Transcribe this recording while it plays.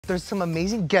there's some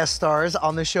amazing guest stars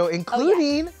on the show,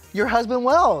 including your husband,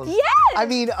 Wells. Yes! I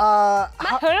mean, my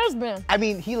husband. I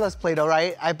mean, he loves Play-Doh,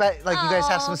 right? I bet, like, you guys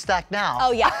have some stacked now.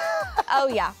 Oh, yeah. Oh,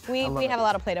 yeah. We have a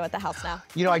lot of Play-Doh at the house now.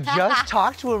 You know, I just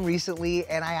talked to him recently,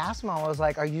 and I asked him, I was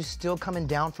like, are you still coming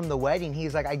down from the wedding?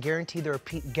 He's like, I guarantee there are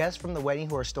guests from the wedding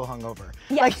who are still hungover.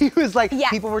 Yes. Like, he was like,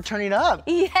 people were turning up.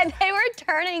 Yeah, they were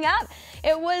turning up.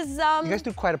 It was, You guys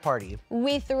threw quite a party.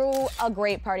 We threw a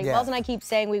great party. Wells and I keep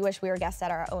saying we wish we were guests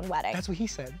at our own wedding. That's what he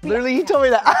said. Literally, he told me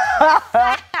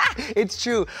that. It's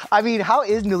true. I mean, how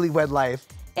is newlywed life?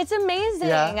 It's amazing.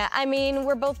 Yeah. I mean,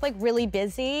 we're both like really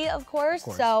busy, of course.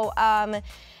 So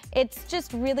it's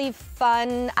just really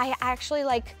fun. I actually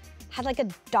had like a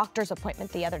doctor's appointment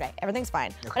the other day. Everything's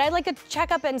fine. But I had like a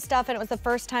checkup and stuff, and it was the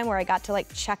first time where I got to like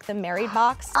check the married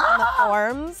box on the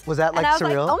forms. Was that like and I was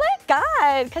surreal? Like, oh my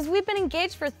God, because we've been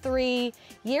engaged for 3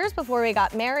 years before we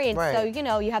got married. Right. So, you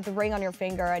know, you have the ring on your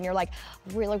finger and you're like,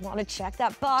 I really want to check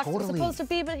that box. Totally. It's supposed to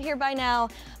be here by now.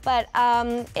 But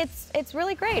it's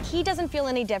really great. He doesn't feel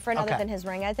any different other than his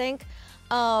ring, I think.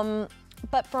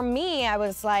 But for me, I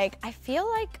was like, I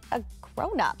feel like a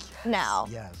grown-up now.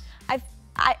 Yes.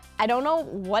 I don't know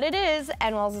what it is,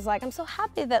 and Wells is like, I'm so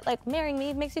happy that like marrying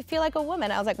me makes you feel like a woman.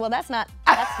 I was like, well, that's not.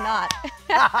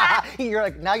 You're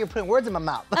like, now you're putting words in my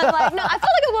mouth. I'm like, no, I felt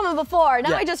like a woman before.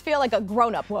 Now I just feel like a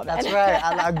grown-up woman. That's right,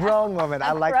 a grown woman.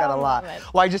 I like that a lot.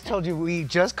 Well, I just told you, we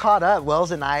just caught up, Wells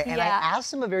and I, and I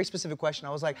asked him a very specific question.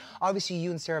 I was like, obviously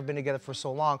you and Sarah have been together for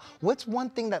so long. What's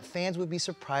one thing that fans would be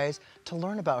surprised to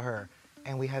learn about her?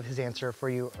 And we have his answer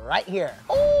for you right here.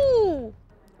 Ooh!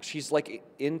 She's like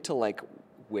into like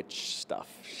witch stuff.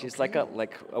 She's like a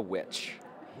witch.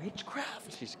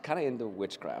 Witchcraft? She's kind of into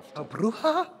witchcraft. A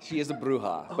bruja? She is a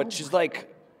bruja, but she's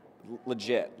like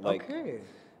legit. Like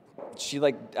she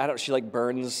she like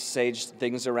burns sage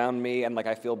things around me, and like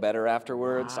I feel better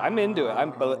afterwards. I'm into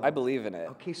it. I believe in it.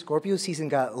 Okay, Scorpio season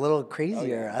got a little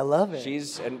crazier. I love it.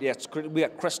 We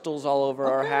got crystals all over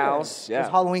our house. Yeah. Is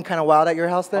Halloween kind of wild at your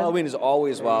house then? Halloween is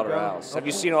always wild at our house. Have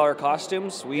you seen all our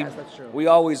costumes? Yes, that's true. We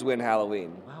always win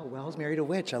Halloween. Wow, Wells married a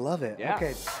witch. I love it. Yeah.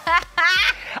 Okay.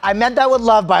 I meant that with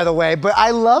love, by the way, but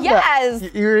I love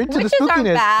that. You're into Witches the spookiness. aren't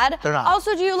bad. They're not.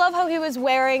 Also, do you love how he was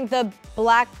wearing the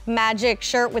black magic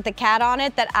shirt with the cat on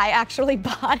it that I actually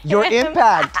bought him? Your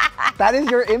impact. That is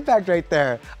your impact right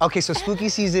there. Okay, so spooky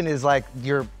season is like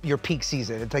your peak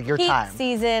season. It's like your time. Peak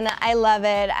season. I love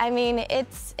it. I mean,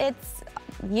 it's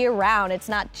year round. It's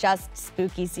not just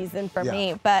spooky season for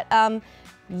me, but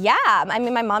yeah. I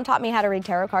mean, my mom taught me how to read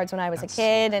tarot cards when I was a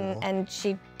kid, and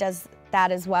she does that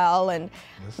as well, and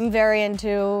I'm very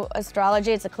into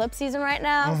astrology. It's eclipse season right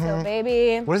now, so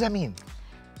baby. What does that mean?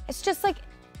 It's just like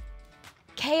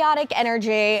chaotic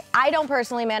energy. I don't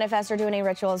personally manifest or do any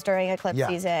rituals during eclipse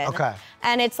season. Okay.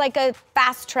 And it's like a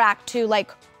fast track to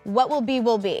like what will be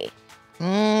will be.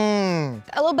 A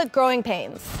little bit growing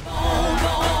pains.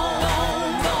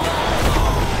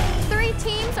 3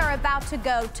 teams are about to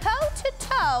go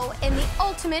toe-to-toe in the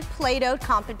ultimate Play-Doh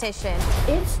competition.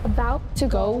 It's about to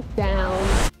go down.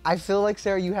 I feel like,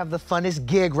 Sarah, you have the funnest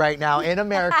gig right now in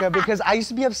America because I used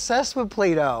to be obsessed with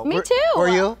Play-Doh. Me too. Were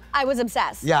you? I was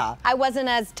obsessed. Yeah. I wasn't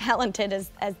as talented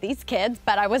as these kids,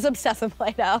 but I was obsessed with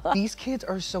Play-Doh. These kids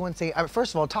are so insane.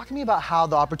 First of all, talk to me about how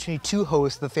the opportunity to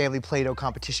host the family Play-Doh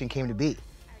competition came to be.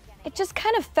 It just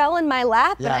kind of fell in my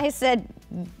lap, and I said,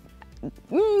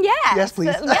 yes. Yes, please.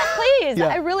 Yes, please. Yeah.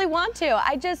 I really want to.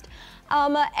 I just,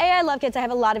 I love kids. I have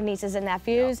a lot of nieces and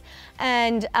nephews,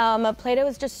 and Play-Doh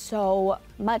is just so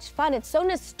much fun. It's so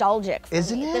nostalgic for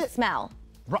Isn't me. it? The smell.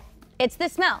 It's the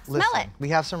smell. Listen, Smell it. We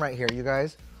have some right here, you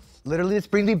guys. Literally, this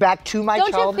brings me back to my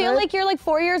childhood. Don't you feel like you're like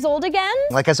 4 years old again?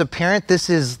 Like as a parent,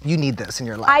 you need this in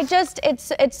your life.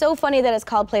 It's so funny that it's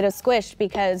called Play-Doh Squished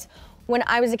because when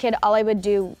I was a kid, all I would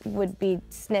do would be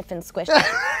sniff and squish it.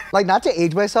 Like, not to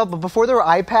age myself, but before there were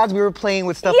iPads, we were playing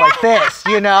with stuff like this,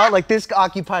 you know? Like, this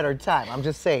occupied our time. I'm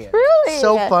just saying. Really?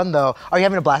 So fun, though. Are you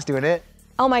having a blast doing it?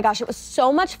 Oh my gosh, it was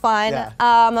so much fun.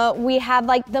 Yeah. We have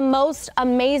like the most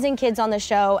amazing kids on the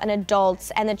show and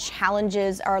adults, and the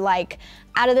challenges are like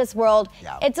out of this world.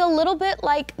 Yeah. It's a little bit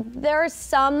like there are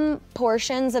some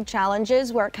portions of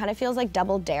challenges where it kind of feels like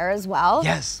Double Dare as well.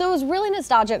 Yes. So it was really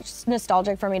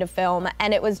nostalgic for me to film,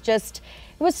 and it was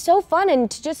so fun,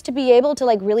 and just to be able to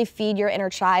like really feed your inner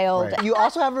child. Right. You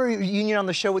also have a reunion on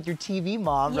the show with your TV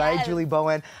mom, right, Julie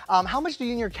Bowen. How much do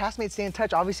you and your castmates stay in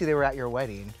touch? Obviously, they were at your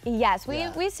wedding. Yes,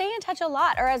 we stay in touch a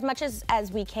lot, or as much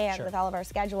as we can with all of our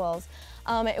schedules.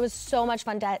 It was so much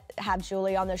fun to have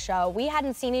Julie on the show. We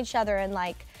hadn't seen each other in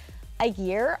like a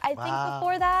year, I think,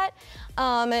 before that.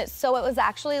 So it was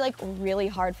actually like really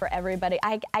hard for everybody.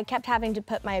 I kept having to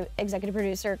put my executive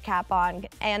producer cap on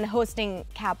and hosting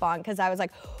cap on because I was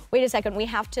like, wait a second, we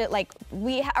have to, like,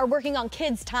 we are working on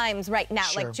kids' times right now.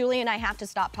 Sure. Like, Julie and I have to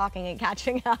stop talking and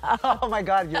catching up. Oh my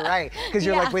God, you're right. Because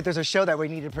you're like, wait, there's a show that we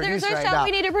need to produce right now. There's a show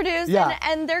we need to produce,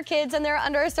 and they're kids and they're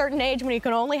under a certain age when you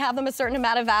can only have them a certain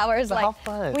amount of hours. But like, how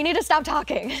fun. We need to stop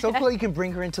talking. So cool you can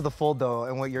bring her into the fold though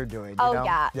and what you're doing. Oh you know?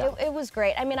 yeah, it was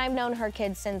great. I mean, I've known her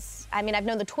kids since, I've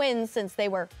known the twins since they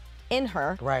were in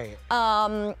her. Right.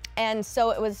 And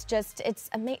so it was just, it's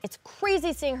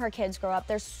crazy seeing her kids grow up.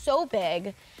 They're so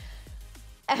big.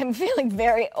 I'm feeling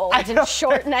very old and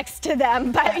short next to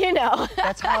them, but you know.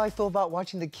 That's how I feel about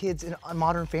watching the kids in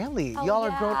Modern Family. Oh, Y'all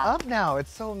are grown up now.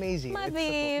 It's so amazing. My It's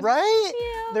babes. right?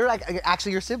 Yeah. They're like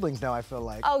actually your siblings now, I feel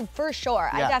like. Oh, for sure.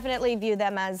 Yeah. I definitely view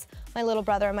them as my little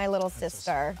brother and my little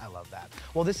sister. I love that.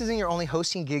 Well, this isn't your only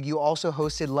hosting gig. You also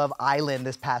hosted Love Island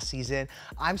this past season.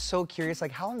 I'm so curious,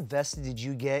 like how invested did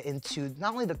you get into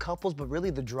not only the couples, but really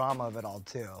the drama of it all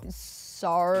too?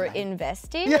 So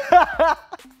invested?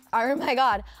 Oh my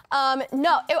God.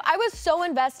 No, I was so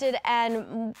invested,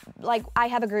 and like I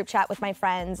have a group chat with my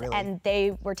friends, and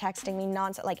they were texting me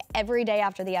nonstop, like every day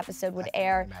after the episode would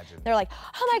air. They're like,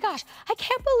 oh my gosh, I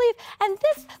can't believe, and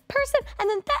this person, and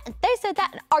then that, they said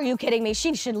that. Are you kidding me?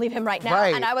 She should leave him right now.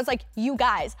 And I was like, you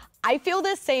guys, I feel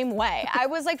the same way. I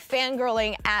was like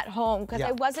fangirling at home because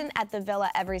I wasn't at the villa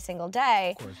every single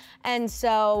day. And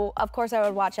so, of course, I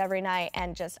would watch every night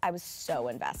and just, I was so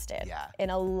invested in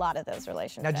a lot of those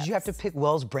relationships. Now, did you have to pick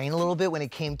Wells' brain a little bit when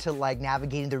it came to like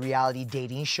navigating the reality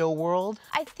dating show world?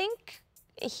 I think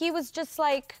he was just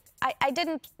like, I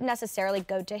didn't necessarily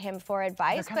go to him for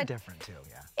advice. They're kind of different too,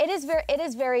 It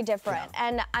is very different,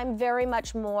 and I'm very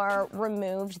much more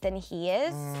removed than he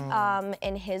is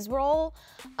in his role.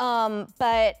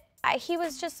 But he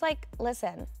was just like,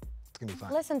 listen, it's gonna be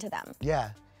fun. Listen to them.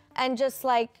 Yeah. And just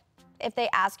like, if they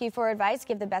ask you for advice,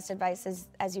 give the best advice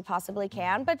as you possibly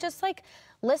can, but just like,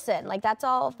 listen, like that's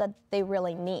all that they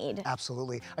really need.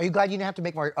 Absolutely. Are you glad you didn't have to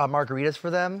make margaritas for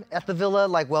them at the villa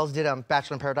like Wells did on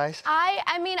Bachelor in Paradise?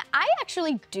 I mean, I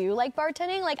actually do like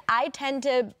bartending. Like I tend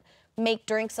to make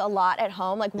drinks a lot at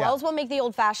home. Like Wells will make the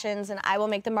old fashions and I will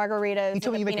make the margaritas. You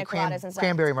told me you make the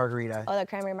cranberry margarita. Oh, the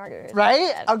cranberry margarita.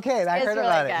 Right? Okay, I heard really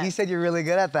about good. it. You said you're really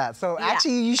good at that. So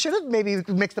actually, you should have maybe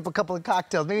mixed up a couple of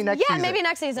cocktails. Maybe next season. Yeah, maybe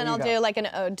next season I'll do like an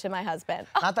ode to my husband.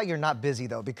 Not that you're not busy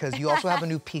though, because you also have a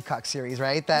new Peacock series,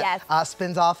 right? That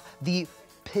spins off the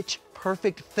Pitch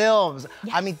Perfect films.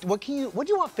 I mean, what do you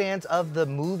want fans of the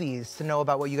movies to know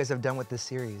about what you guys have done with this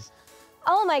series?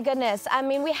 Oh my goodness. I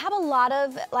mean, we have a lot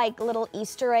of like little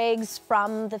Easter eggs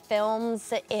from the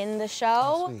films in the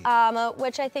show,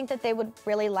 which I think that they would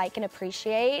really like and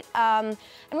appreciate. And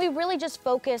we really just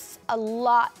focus a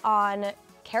lot on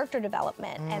character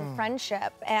development and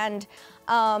friendship. And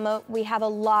we have a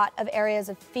lot of areas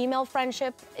of female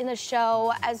friendship in the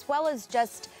show, as well as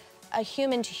just a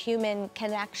human-to-human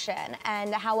connection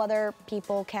and how other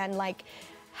people can like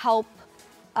help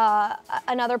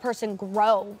another person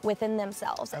grow within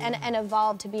themselves and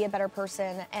evolve to be a better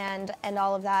person and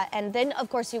all of that. And then of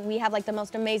course we have like the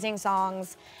most amazing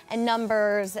songs and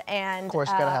numbers and of course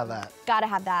gotta have that. Gotta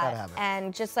have that. Gotta have it.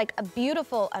 And just like a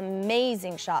beautiful,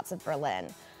 amazing shots of Berlin.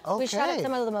 We shot at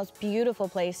some of the most beautiful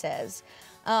places.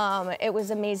 It was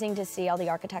amazing to see all the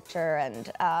architecture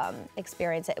and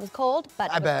experience it. It was cold,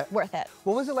 but it was worth it.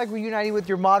 What was it like reuniting with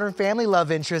your Modern Family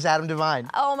love interest, Adam Devine?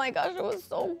 Oh my gosh, it was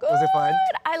so good. Was it fun?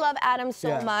 I love Adam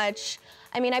so much.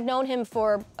 I mean, I've known him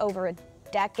for over a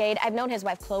decade. I've known his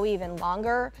wife, Chloe, even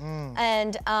longer.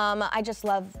 And I just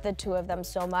love the two of them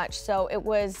so much. So it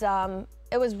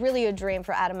was really a dream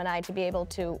for Adam and I to be able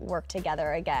to work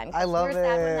together again. I love it. We were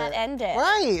sad when that ended.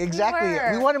 Right,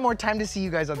 exactly. We wanted more time to see you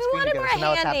guys on screen together. We wanted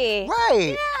more handy.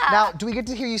 Right. Yeah. Now, do we get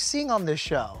to hear you sing on this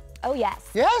show? Oh, yes.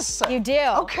 Yes. You do.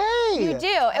 Okay. You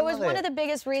do. It was one of the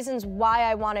biggest reasons why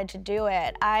I wanted to do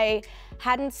it. I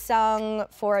hadn't sung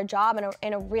for a job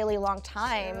in a really long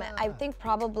time. I think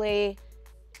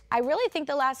I really think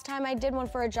the last time I did one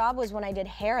for a job was when I did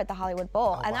hair at the Hollywood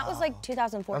Bowl, and that was like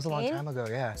 2014. That was a long time ago,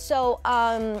 yeah.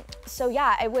 So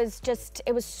yeah, it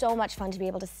was so much fun to be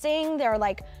able to sing. There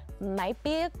might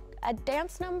be a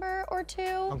dance number or two.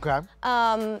 Okay.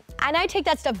 And I take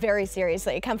that stuff very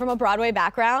seriously. I come from a Broadway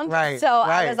background. Right. So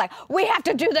I was like, we have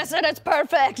to do this and it's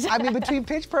perfect. I mean, between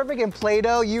Pitch Perfect and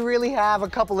Play-Doh, you really have a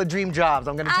couple of dream jobs.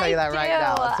 I'm gonna tell you that right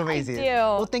now. It's amazing. I do.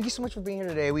 Well, thank you so much for being here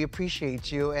today. We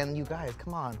appreciate you, and you guys,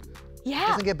 come on. Yeah. It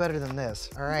doesn't get better than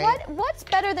this, all right? What's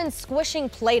better than squishing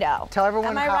Play-Doh? Tell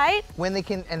everyone right? when they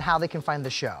can and how they can find the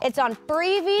show. It's on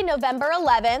Freevee November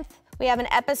 11th. We have an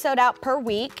episode out per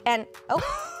week, and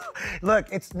Look,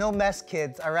 it's no mess,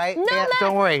 kids, all right? No mess.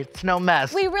 Don't worry, it's no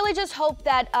mess. We really just hope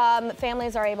that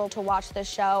families are able to watch this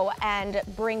show and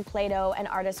bring Play-Doh and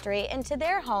artistry into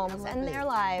their homes and their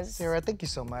lives. Sarah, thank you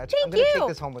so much. Thank I'm gonna you. take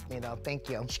this home with me, though. Thank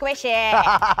you. Squish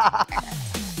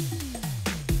it.